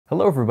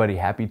Hello everybody,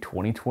 happy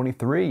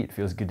 2023. It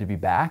feels good to be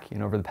back.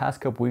 Over the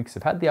past couple weeks,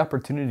 I've had the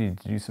opportunity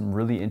to do some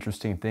really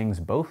interesting things,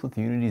 both with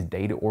Unity's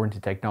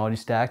data-oriented technology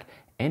stack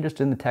and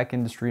just in the tech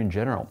industry in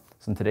general.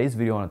 So in today's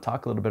video, I want to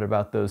talk a little bit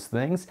about those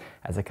things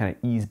as I kind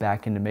of ease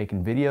back into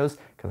making videos,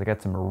 because I got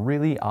some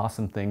really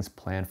awesome things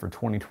planned for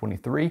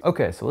 2023.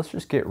 Okay, so let's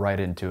just get right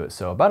into it.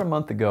 So about a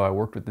month ago, I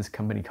worked with this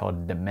company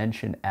called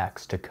Dimension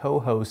X to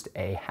co-host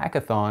a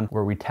hackathon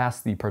where we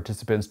tasked the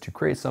participants to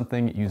create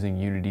something using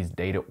Unity's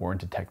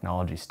data-oriented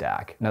technology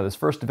stack. Now, this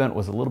first event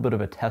was a little bit of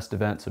a test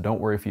event, so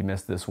don't worry if you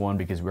missed this one,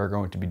 because we're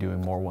going to be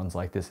doing more ones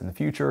like this in the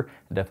future.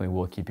 I definitely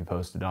will keep you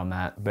posted on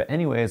that. But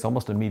anyways,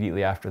 almost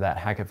immediately after that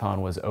hackathon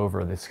was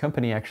over, this company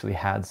actually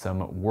had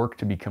some work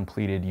to be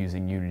completed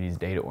using Unity's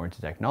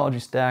data-oriented technology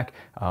stack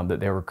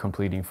that they were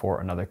completing for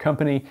another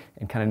company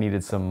and kind of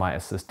needed some of my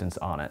assistance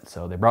on it.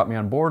 So they brought me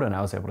on board and I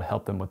was able to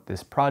help them with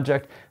this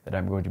project that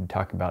I'm going to be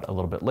talking about a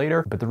little bit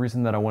later. But the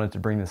reason that I wanted to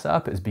bring this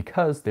up is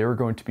because they were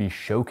going to be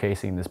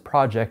showcasing this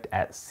project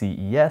at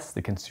CES,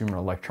 the Consumer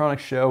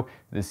Electronics Show,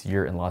 this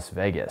year in Las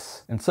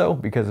Vegas. And so,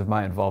 because of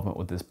my involvement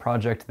with this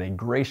project, they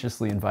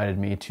graciously invited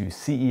me to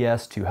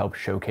CES to help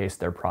showcase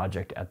their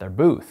project at their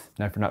booth.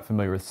 Now, if you're not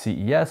familiar with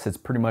CES, it's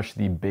pretty much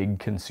the big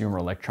consumer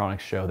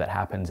electronics show that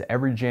happens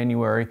every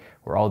January,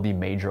 where all the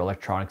major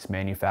electronics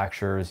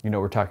manufacturers,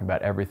 we're talking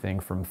about everything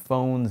from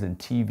phones and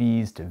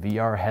TVs to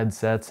VR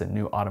headsets and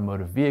new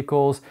automotive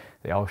vehicles.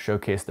 They all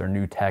showcase their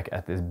new tech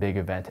at this big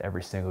event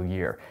every single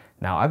year.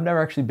 Now, I've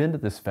never actually been to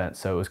this event,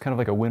 so it was kind of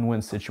like a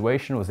win-win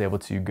situation. I was able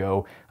to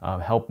go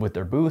help with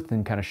their booth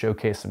and kind of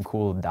showcase some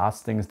cool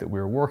DOTS things that we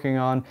were working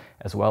on,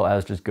 as well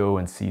as just go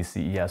and see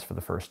CES for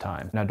the first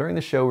time. Now, during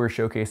the show, we were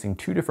showcasing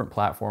two different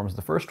platforms.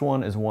 The first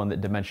one is one that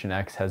Dimension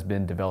X has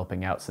been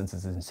developing out since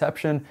its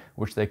inception,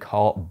 which they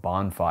call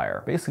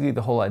Bonfire. Basically,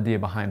 the whole idea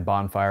behind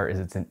Bonfire is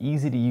it's an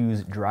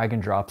easy-to-use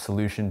drag-and-drop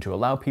solution to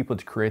allow people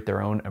to create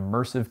their own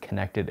immersive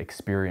connected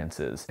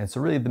experiences. And so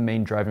really the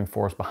main driving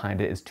force behind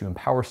it is to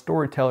empower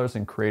storytellers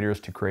and creators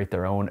to create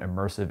their own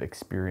immersive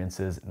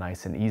experiences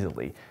nice and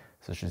easily.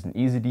 So it's just an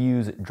easy to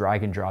use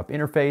drag and drop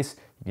interface.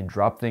 You can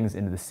drop things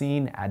into the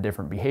scene, add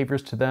different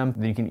behaviors to them,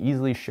 then you can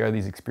easily share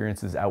these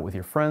experiences out with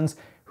your friends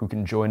who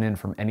can join in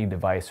from any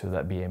device, whether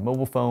that be a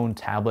mobile phone,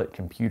 tablet,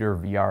 computer,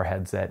 VR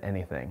headset,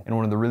 anything. And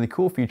one of the really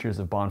cool features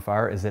of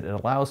Bonfire is that it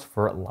allows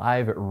for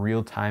live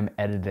real-time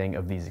editing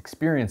of these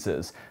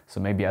experiences. So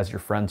maybe as your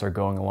friends are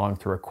going along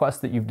through a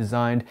quest that you've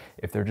designed,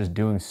 if they're just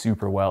doing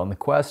super well in the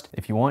quest,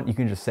 if you want, you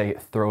can just say,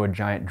 throw a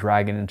giant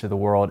dragon into the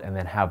world and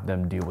then have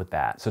them deal with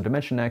that. So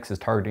Dimension X is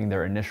targeting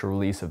their initial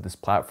release of this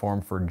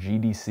platform for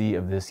GDC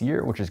of this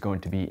year, which is going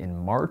to be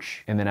in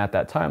March. And then at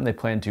that time, they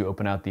plan to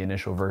open out the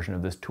initial version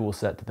of this tool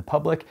set to the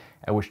public,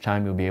 at which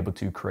time you'll be able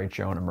to create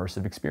your own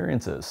immersive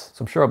experiences.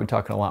 So I'm sure I'll be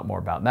talking a lot more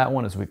about that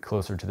one as we get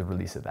closer to the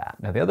release of that.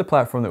 Now, the other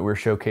platform that we're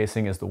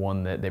showcasing is the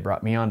one that they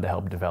brought me on to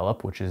help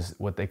develop, which is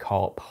what they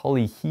call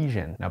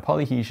Polyhesion. Now,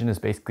 Polyhesion is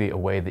basically a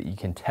way that you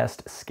can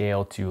test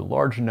scale to a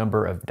large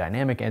number of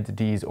dynamic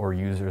entities or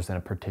users in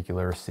a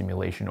particular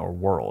simulation or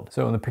world.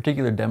 So in the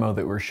particular demo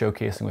that we're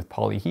showcasing with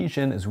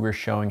Polyhesion is we're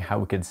showing how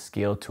we could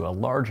scale to a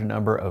large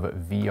number of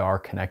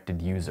VR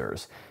connected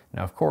users.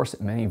 Now, of course,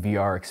 many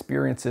VR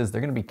experiences, they're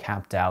going to be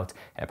capped out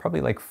at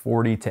probably like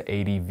 40 to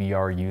 80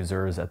 VR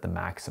users at the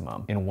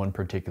maximum in one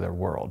particular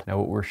world. Now,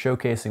 what we're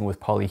showcasing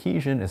with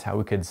Polyhesion is how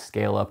we could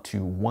scale up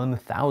to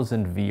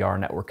 1,000 VR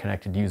network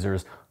connected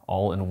users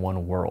all in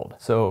one world.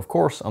 So of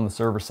course, on the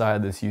server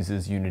side, this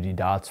uses Unity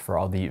DOTS for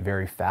all the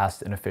very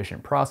fast and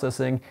efficient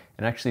processing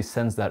and actually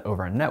sends that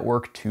over a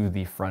network to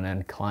the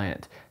front-end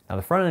client. Now,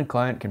 the front-end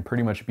client can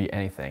pretty much be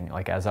anything.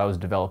 Like as I was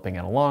developing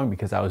it along,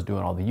 because I was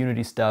doing all the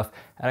Unity stuff,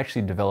 I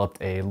actually developed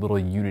a little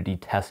Unity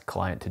test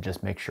client to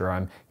just make sure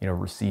I'm,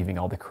 receiving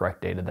all the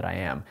correct data that I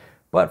am.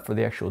 But for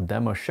the actual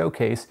demo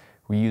showcase,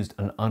 we used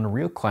an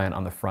Unreal client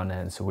on the front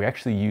end. So we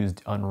actually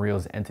used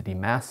Unreal's entity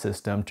mask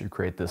system to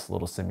create this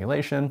little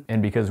simulation.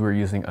 And because we're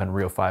using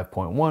Unreal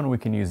 5.1, we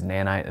can use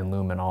Nanite and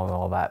Lumen,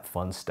 all that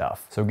fun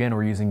stuff. So again,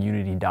 we're using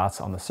Unity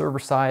DOTS on the server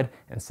side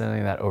and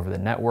sending that over the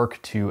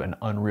network to an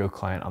Unreal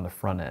client on the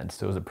front end.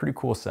 So it was a pretty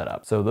cool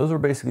setup. So those were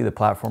basically the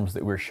platforms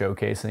that we're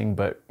showcasing.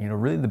 But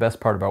really the best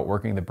part about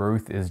working the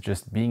booth is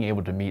just being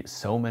able to meet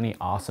so many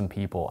awesome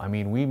people. I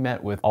mean, we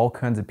met with all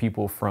kinds of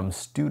people from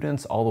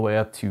students all the way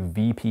up to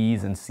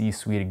VPs and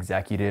C-suite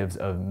executives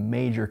of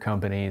major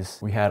companies.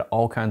 We had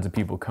all kinds of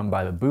people come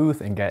by the booth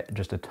and get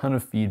just a ton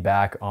of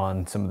feedback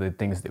on some of the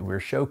things that we're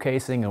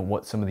showcasing and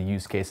what some of the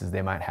use cases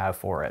they might have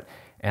for it.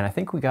 And I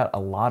think we got a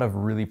lot of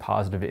really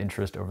positive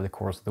interest over the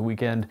course of the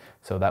weekend.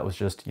 So that was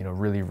just,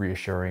 really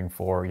reassuring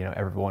for,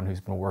 everyone who's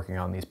been working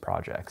on these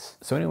projects.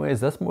 So anyways,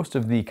 that's most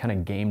of the kind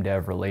of game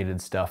dev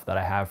related stuff that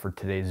I have for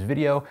today's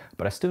video,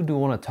 but I still do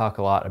want to talk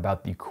a lot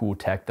about the cool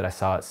tech that I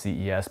saw at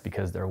CES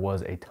because there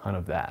was a ton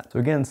of that. So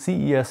again,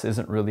 CES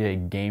isn't really a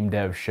game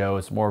dev show.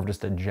 It's more of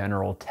just a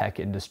general tech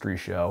industry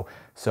show.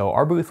 So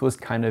our booth was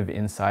kind of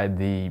inside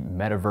the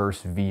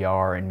metaverse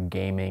VR and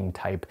gaming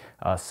type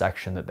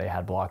section that they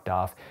had blocked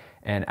off.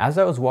 And as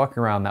I was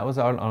walking around, that was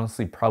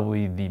honestly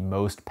probably the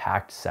most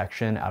packed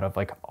section out of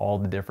like all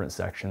the different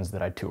sections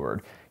that I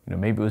toured. You know,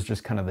 maybe it was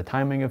just kind of the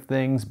timing of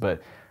things,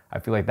 but I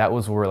feel like that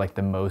was where like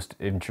the most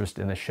interest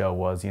in the show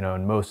was, you know,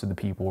 and most of the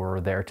people were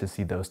there to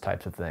see those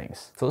types of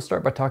things. So let's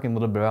start by talking a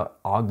little bit about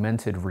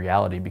augmented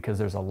reality, because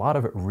there's a lot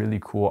of really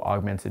cool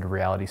augmented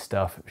reality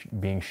stuff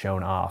being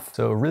shown off.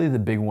 So really the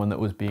big one that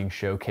was being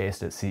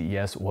showcased at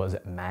CES was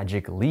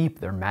Magic Leap,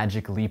 their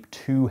Magic Leap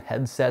 2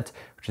 headset,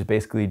 which is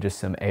basically just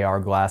some AR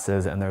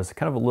glasses, and there's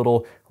kind of a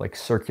little like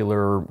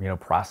circular, you know,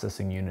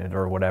 processing unit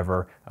or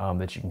whatever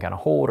that you can kind of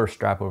hold or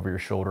strap over your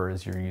shoulder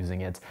as you're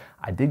using it.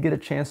 I did get a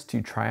chance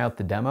to try out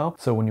the demo.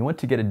 So when you went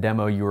to get a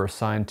demo, you were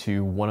assigned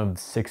to one of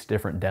 6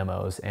 different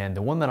demos, and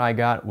the one that I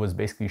got was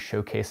basically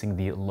showcasing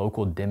the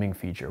local dimming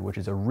feature, which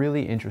is a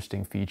really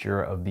interesting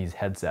feature of these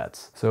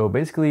headsets. So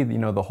basically, you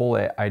know, the whole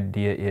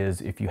idea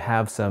is if you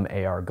have some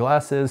AR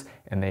glasses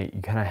and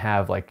you kind of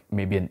have like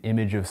maybe an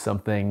image of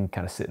something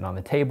kind of sitting on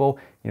the table,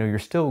 you know, you're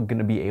still going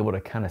to be able to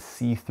kind of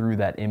see through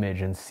that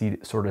image and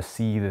sort of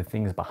see the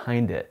things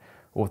behind it.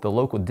 Well, with the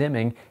local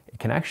dimming, it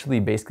can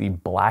actually basically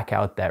black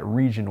out that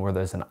region where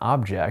there's an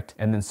object,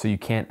 and then so you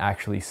can't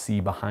actually see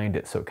behind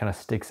it. So it kind of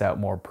sticks out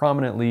more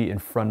prominently in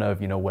front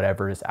of, you know,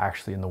 whatever is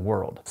actually in the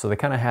world. So they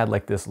kind of had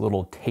like this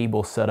little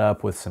table set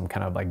up with some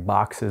kind of like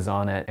boxes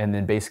on it. And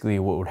then basically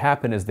what would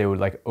happen is they would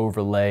like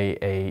overlay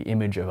a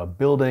image of a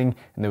building,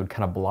 and they would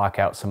kind of block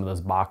out some of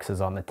those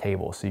boxes on the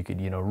table. So you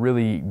could, you know,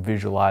 really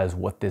visualize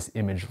what this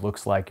image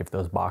looks like if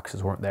those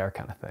boxes weren't there,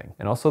 kind of thing.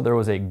 And also there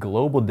was a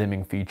global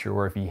dimming feature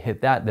where if you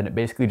hit that, then it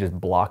basically just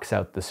blocks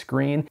out the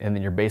screen, and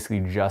then you're basically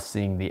just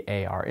seeing the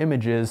AR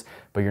images,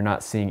 but you're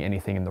not seeing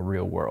anything in the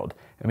real world.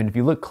 I mean, if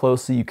you look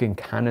closely, you can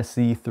kind of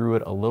see through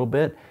it a little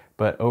bit,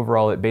 but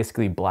overall it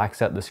basically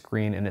blacks out the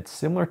screen, and it's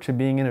similar to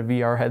being in a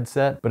VR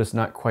headset, but it's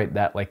not quite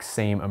that like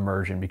same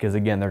immersion, because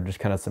again, they're just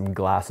kind of some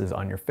glasses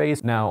on your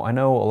face. Now, I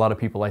know a lot of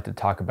people like to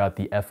talk about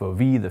the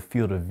FOV, the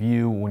field of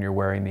view, when you're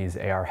wearing these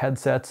AR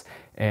headsets.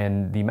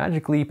 And the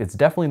Magic Leap, it's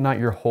definitely not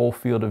your whole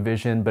field of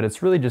vision, but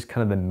it's really just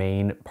kind of the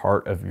main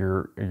part of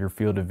your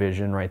field of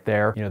vision right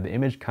there. You know, the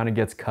image kind of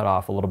gets cut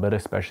off a little bit,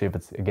 especially if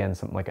it's, again,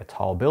 something like a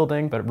tall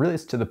building, but really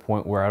it's to the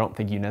point where I don't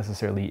think you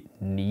necessarily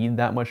need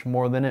that much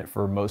more than it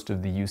for most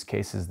of the use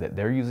cases that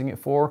they're using it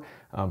for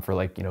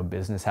like, you know,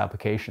 business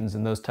applications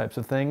and those types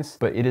of things.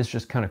 But it is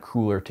just kind of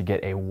cooler to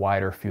get a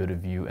wider field of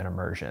view and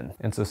immersion.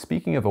 And so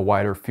speaking of a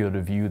wider field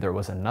of view, there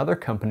was another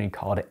company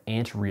called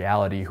Augmented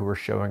Reality who were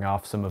showing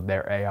off some of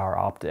their AR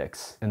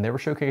optics, and they were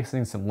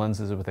showcasing some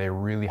lenses with a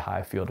really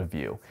high field of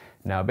view.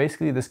 Now,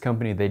 basically this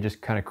company, they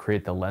just kind of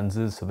create the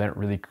lenses, so they don't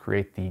really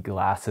create the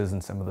glasses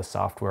and some of the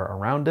software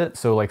around it.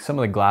 So like some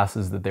of the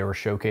glasses that they were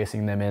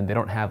showcasing them in, they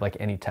don't have like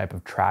any type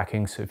of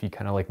tracking. So if you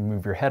kind of like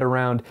move your head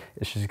around,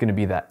 it's just gonna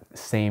be that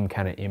same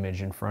kind of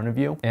image in front of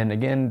you. And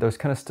again, there's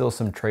kind of still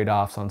some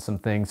trade-offs on some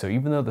things. So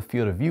even though the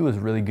field of view is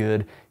really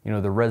good, you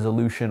know, the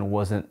resolution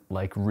wasn't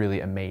like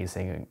really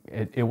amazing.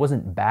 It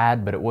wasn't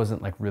bad, but it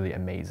wasn't like really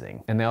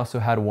amazing. And they also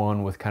had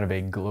one with kind of a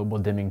global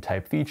dimming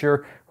type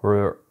feature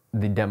where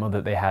the demo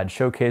that they had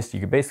showcased, you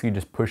could basically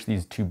just push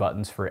these 2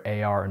 buttons for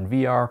AR and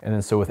VR. And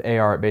then so with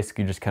AR, it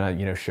basically just kind of,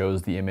 you know,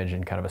 shows the image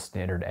in kind of a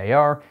standard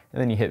AR. And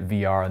then you hit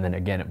VR, and then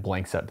again, it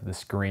blanks out to the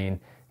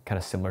screen, kind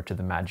of similar to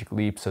the Magic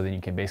Leap, so then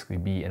you can basically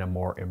be in a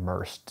more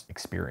immersed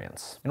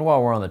experience. And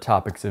while we're on the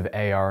topics of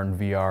AR and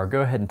VR, go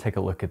ahead and take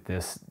a look at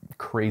this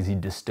crazy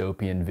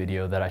dystopian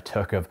video that I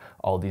took of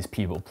all these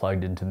people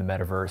plugged into the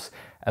metaverse.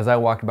 As I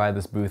walked by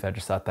this booth, I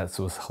just thought that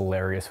was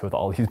hilarious with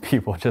all these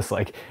people just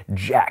like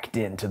jacked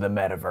into the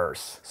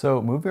metaverse.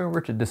 So moving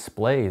over to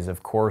displays,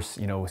 of course,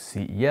 you know, with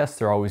CES,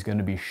 they're always going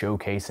to be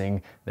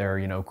showcasing their,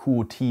 you know,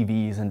 cool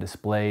TVs and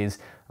displays.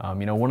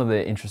 You know, one of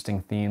the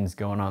interesting themes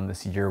going on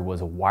this year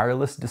was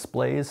wireless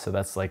displays. So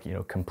that's like, you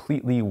know,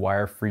 completely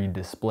wire-free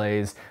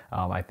displays.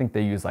 I think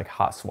they use like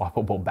hot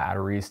swappable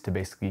batteries to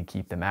basically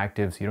keep them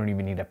active. So you don't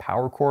even need a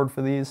power cord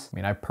for these. I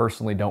mean, I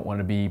personally don't want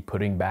to be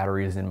putting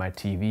batteries in my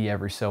TV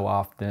every so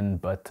often,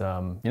 but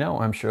you know,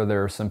 I'm sure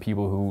there are some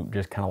people who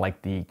just kind of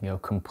like the, you know,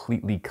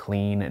 completely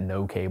clean,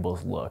 no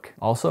cables look.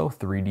 Also,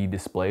 3D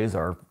displays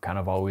are kind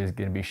of always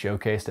going to be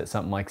showcased at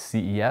something like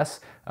CES.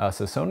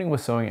 So Sony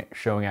was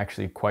showing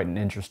actually quite an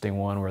interesting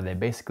one where they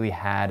basically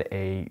had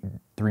a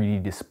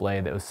 3D display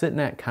that was sitting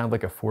at kind of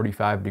like a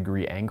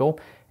 45-degree angle,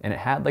 and it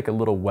had like a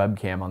little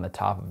webcam on the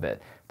top of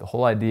it. The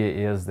whole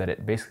idea is that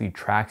it basically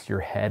tracks your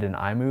head and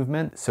eye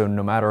movement. So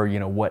no matter, you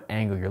know, what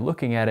angle you're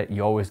looking at it,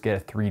 you always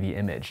get a 3D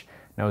image.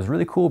 Now it was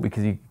really cool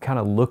because you kind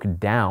of look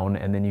down,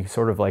 and then you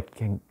sort of like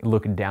can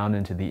look down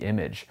into the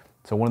image.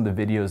 So one of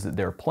the videos that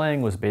they were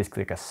playing was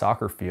basically like a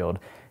soccer field.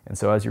 And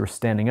so as you were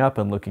standing up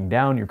and looking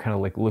down, you're kind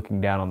of like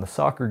looking down on the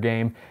soccer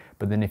game.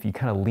 But then if you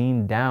kind of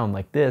lean down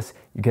like this,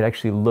 you could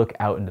actually look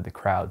out into the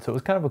crowd. So it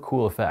was kind of a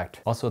cool effect.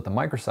 Also at the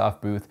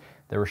Microsoft booth,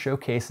 they were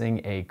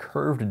showcasing a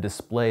curved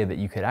display that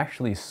you could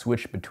actually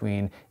switch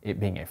between it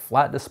being a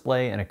flat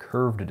display and a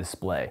curved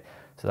display.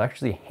 So it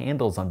actually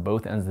handles on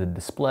both ends of the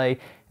display,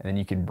 and then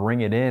you can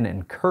bring it in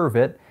and curve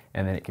it,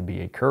 and then it can be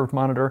a curved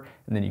monitor,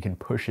 and then you can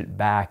push it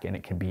back and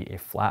it can be a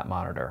flat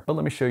monitor. But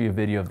let me show you a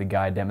video of the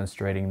guy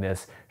demonstrating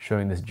this,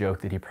 showing this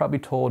joke that he probably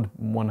told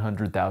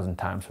 100,000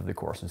 times over the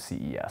course of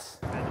CES.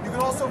 You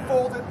can also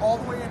fold it all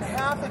the way in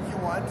half if you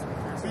want,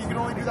 but you can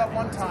only do that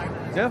one time.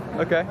 Yeah,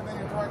 okay. And then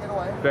you're throwing it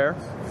away. Fair.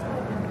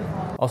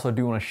 Also, I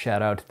do want to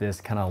shout out to this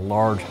kind of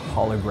large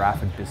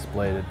holographic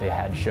display that they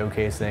had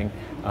showcasing,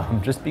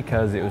 just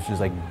because it was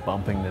just like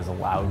bumping this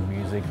loud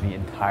music the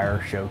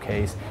entire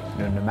showcase.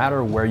 You know, no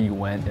matter where you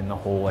went in the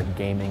whole like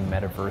gaming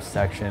metaverse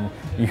section,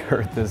 you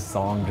heard this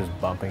song just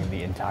bumping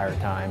the entire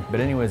time.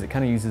 But anyways, it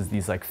kind of uses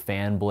these like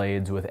fan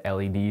blades with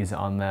LEDs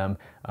on them,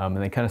 and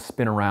they kind of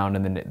spin around,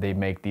 and then they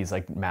make these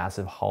like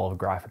massive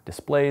holographic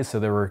displays.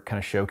 So they were kind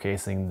of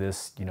showcasing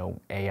this, you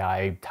know,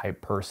 AI type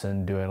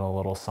person doing a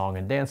little song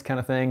and dance kind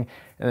of thing.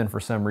 And then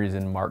for some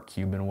reason, Mark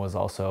Cuban was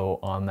also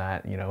on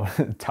that, you know,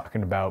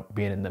 talking about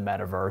being in the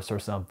metaverse or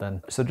something.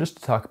 So just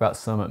to talk about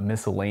some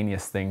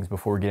miscellaneous things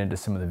before we get into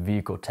some of the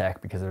vehicle tech,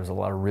 because there's a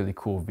lot of really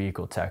cool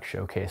vehicle tech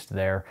showcased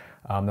there.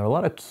 There are a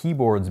lot of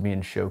keyboards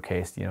being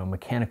showcased, you know,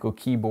 mechanical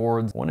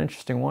keyboards. One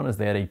interesting one is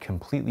they had a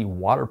completely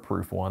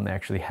waterproof one. They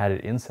actually had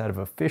it inside of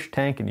a fish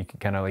tank, and you could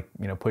kind of like,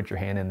 you know, put your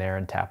hand in there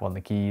and tap on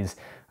the keys.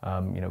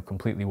 You know,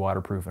 completely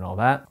waterproof and all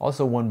that.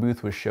 Also, one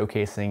booth was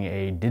showcasing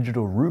a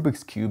digital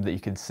Rubik's Cube that you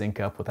could sync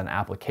up with an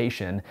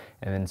application.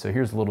 And then, so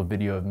here's a little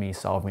video of me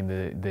solving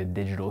the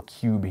digital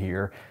cube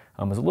here.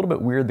 It was a little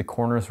bit weird. The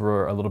corners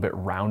were a little bit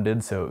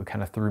rounded, so it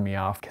kind of threw me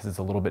off because it's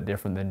a little bit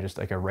different than just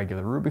like a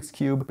regular Rubik's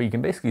Cube. But you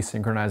can basically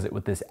synchronize it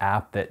with this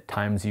app that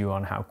times you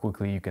on how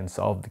quickly you can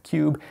solve the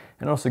cube,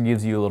 and also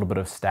gives you a little bit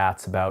of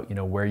stats about, you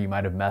know, where you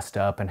might have messed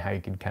up and how you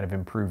can kind of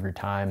improve your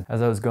time.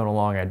 As I was going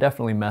along, I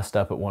definitely messed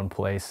up at one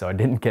place, so I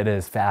didn't get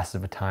as fast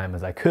of a time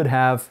as I could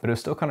have, but it was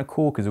still kind of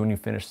cool because when you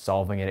finish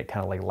solving it, it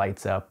kind of like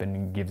lights up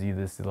and gives you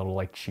this little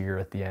like cheer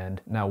at the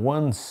end. Now,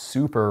 one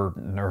super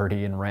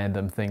nerdy and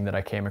random thing that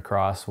I came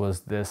across was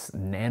this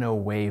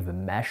nanowave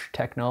mesh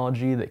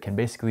technology that can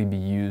basically be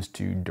used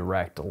to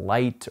direct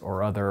light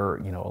or other,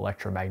 you know,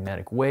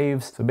 electromagnetic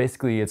waves. So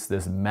basically it's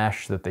this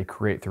mesh that they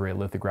create through a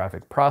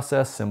lithographic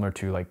process, similar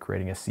to like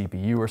creating a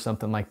CPU or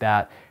something like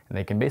that. And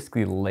they can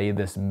basically lay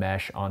this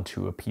mesh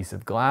onto a piece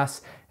of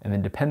glass, and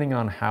then depending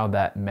on how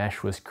that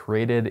mesh was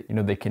created, you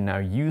know, they can now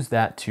use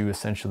that to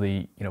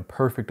essentially, you know,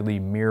 perfectly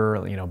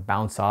mirror, you know,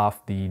 bounce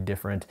off the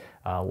different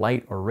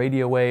light or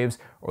radio waves,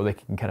 or they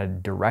can kind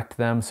of direct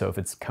them. So if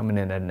it's coming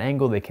in at an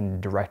angle, they can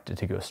direct it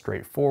to go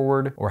straight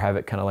forward, or have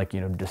it kind of like,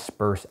 you know,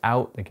 disperse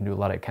out. They can do a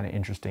lot of kind of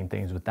interesting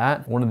things with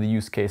that. One of the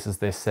use cases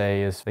they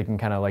say is they can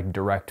kind of like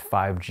direct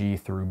 5G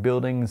through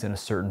buildings in a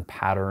certain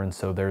pattern,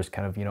 so there's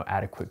kind of, you know,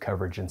 adequate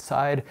coverage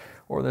inside.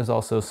 Or there's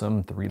also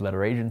some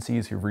 3-letter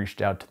agencies who've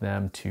reached out to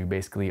them to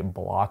basically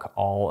block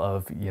all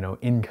of, you know,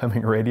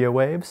 incoming radio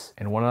waves.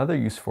 And one other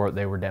use for it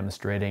they were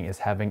demonstrating is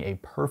having a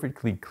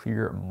perfectly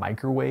clear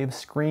microwave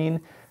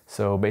screen.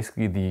 So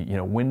basically the, you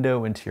know,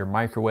 window into your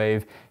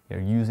microwave, you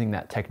know, using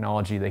that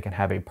technology, they can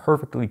have a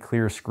perfectly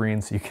clear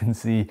screen so you can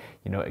see,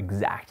 you know,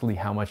 exactly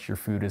how much your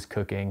food is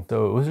cooking.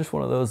 So it was just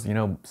one of those, you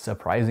know,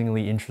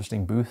 surprisingly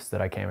interesting booths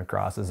that I came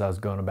across as I was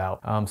going about.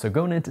 So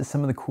going into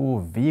some of the cool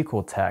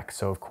vehicle tech.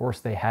 So of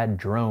course they had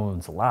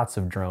drones, lots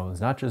of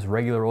drones, not just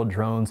regular old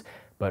drones,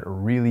 but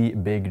really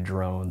big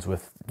drones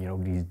with, you know,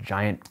 these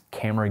giant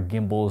camera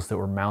gimbals that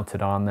were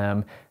mounted on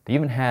them. They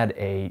even had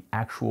a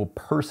actual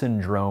person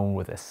drone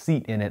with a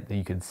seat in it that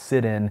you could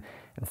sit in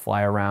and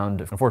fly around.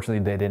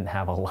 Unfortunately, they didn't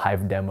have a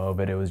live demo of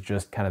it. It was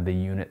just kind of the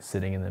unit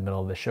sitting in the middle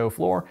of the show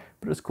floor,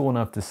 but it was cool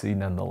enough to see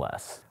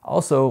nonetheless.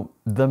 Also,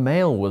 the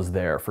mail was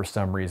there for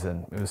some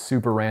reason. It was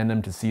super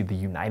random to see the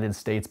United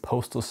States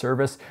Postal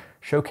Service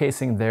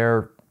showcasing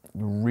their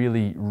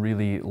really,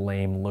 really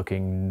lame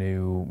looking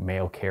new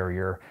mail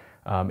carrier.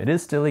 It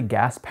is still a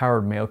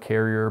gas-powered mail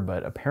carrier,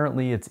 but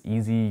apparently it's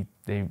easy.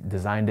 They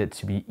designed it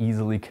to be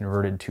easily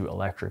converted to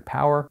electric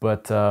power.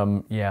 But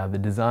yeah, the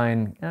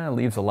design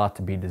leaves a lot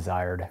to be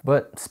desired.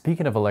 But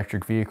speaking of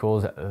electric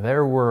vehicles,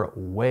 there were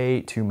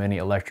way too many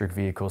electric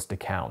vehicles to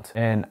count.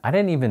 And I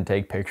didn't even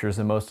take pictures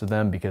of most of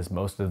them because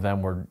most of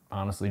them were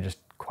honestly just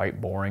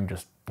quite boring,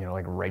 just, you know,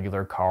 like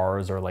regular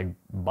cars or like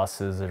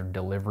buses or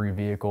delivery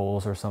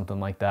vehicles or something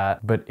like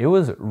that. But it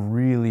was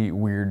really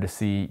weird to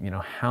see, you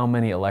know, how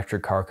many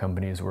electric car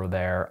companies were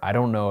there. I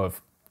don't know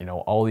if, you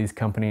know, all these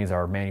companies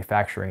are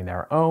manufacturing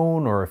their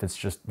own, or if it's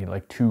just, you know,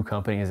 like 2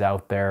 companies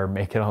out there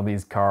making all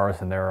these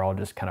cars and they're all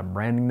just kind of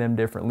branding them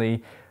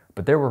differently.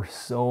 But there were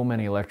so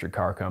many electric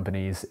car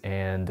companies,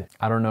 and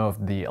I don't know if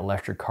the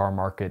electric car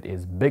market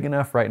is big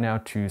enough right now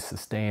to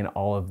sustain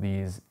all of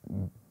these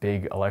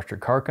big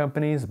electric car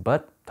companies,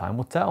 but time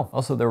will tell.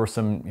 Also, there were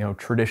some, you know,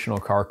 traditional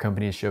car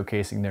companies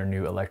showcasing their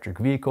new electric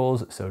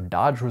vehicles. So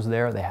Dodge was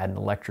there. They had an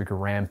electric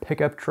Ram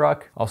pickup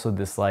truck. Also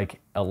this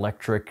like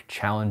electric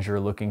Challenger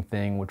looking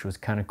thing, which was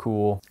kind of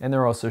cool. And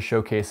they're also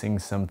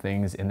showcasing some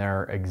things in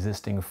their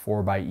existing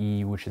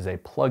 4xe, which is a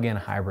plug-in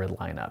hybrid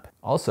lineup.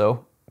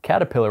 Also,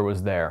 Caterpillar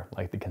was there,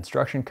 like the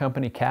construction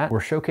company Cat,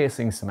 were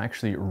showcasing some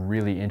actually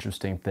really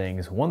interesting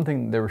things. One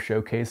thing they were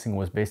showcasing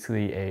was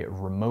basically a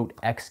remote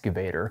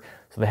excavator.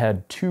 So they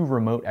had 2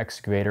 remote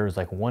excavators,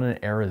 like one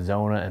in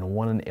Arizona and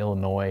one in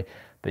Illinois,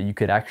 that you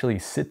could actually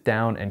sit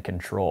down and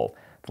control.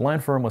 The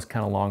line for them was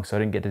kind of long, so I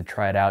didn't get to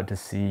try it out to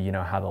see, you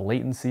know, how the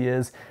latency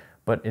is,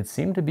 but it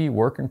seemed to be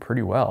working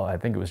pretty well. I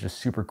think it was just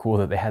super cool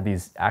that they had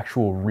these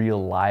actual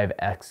real live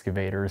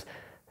excavators,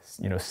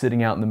 you know,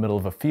 sitting out in the middle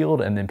of a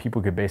field, and then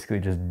people could basically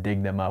just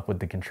dig them up with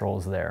the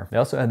controls there. They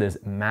also had this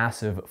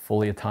massive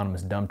fully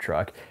autonomous dump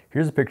truck.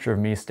 Here's a picture of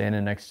me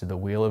standing next to the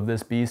wheel of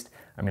this beast.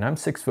 I mean, I'm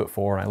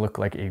 6'4" and I look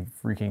like a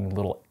freaking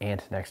little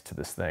ant next to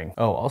this thing.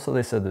 Oh, also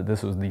they said that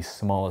this was the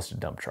smallest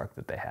dump truck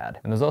that they had.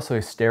 And there's also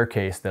a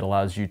staircase that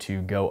allows you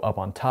to go up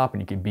on top,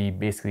 and you can be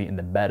basically in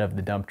the bed of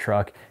the dump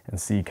truck and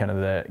see kind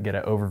of get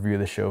an overview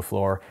of the show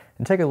floor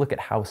and take a look at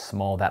how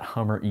small that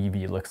Hummer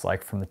EV looks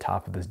like from the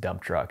top of this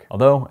dump truck.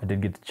 Although I did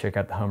get to check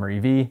out the Hummer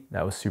EV,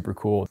 that was super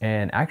cool.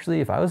 And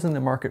actually, if I was in the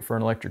market for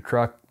an electric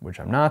truck, which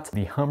I'm not,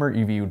 the Hummer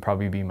EV would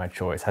probably be my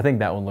choice. I think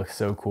that one looks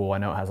so cool. I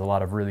know it has a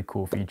lot of really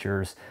cool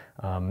features.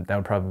 That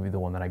would probably be the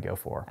one that I go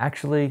for.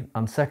 Actually,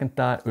 on second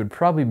thought, it would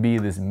probably be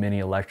this mini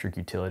electric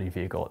utility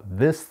vehicle.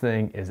 This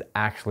thing is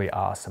actually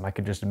awesome. I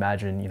could just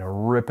imagine, you know,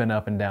 ripping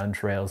up and down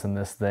trails in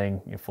this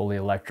thing, you know, fully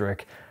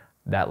electric.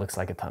 That looks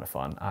like a ton of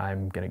fun.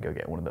 I'm gonna go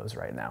get one of those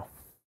right now.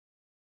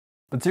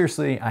 But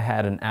seriously, I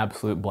had an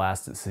absolute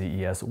blast at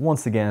CES.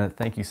 Once again,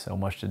 thank you so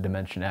much to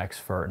Dimension X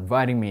for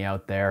inviting me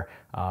out there.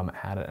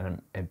 Had a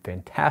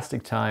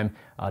fantastic time.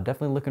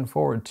 Definitely looking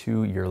forward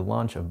to your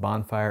launch of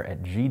Bonfire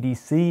at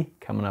GDC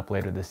coming up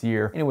later this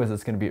year. Anyways,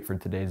 that's gonna be it for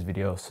today's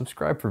video.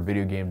 Subscribe for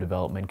video game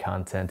development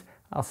content.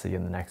 I'll see you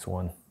in the next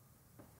one.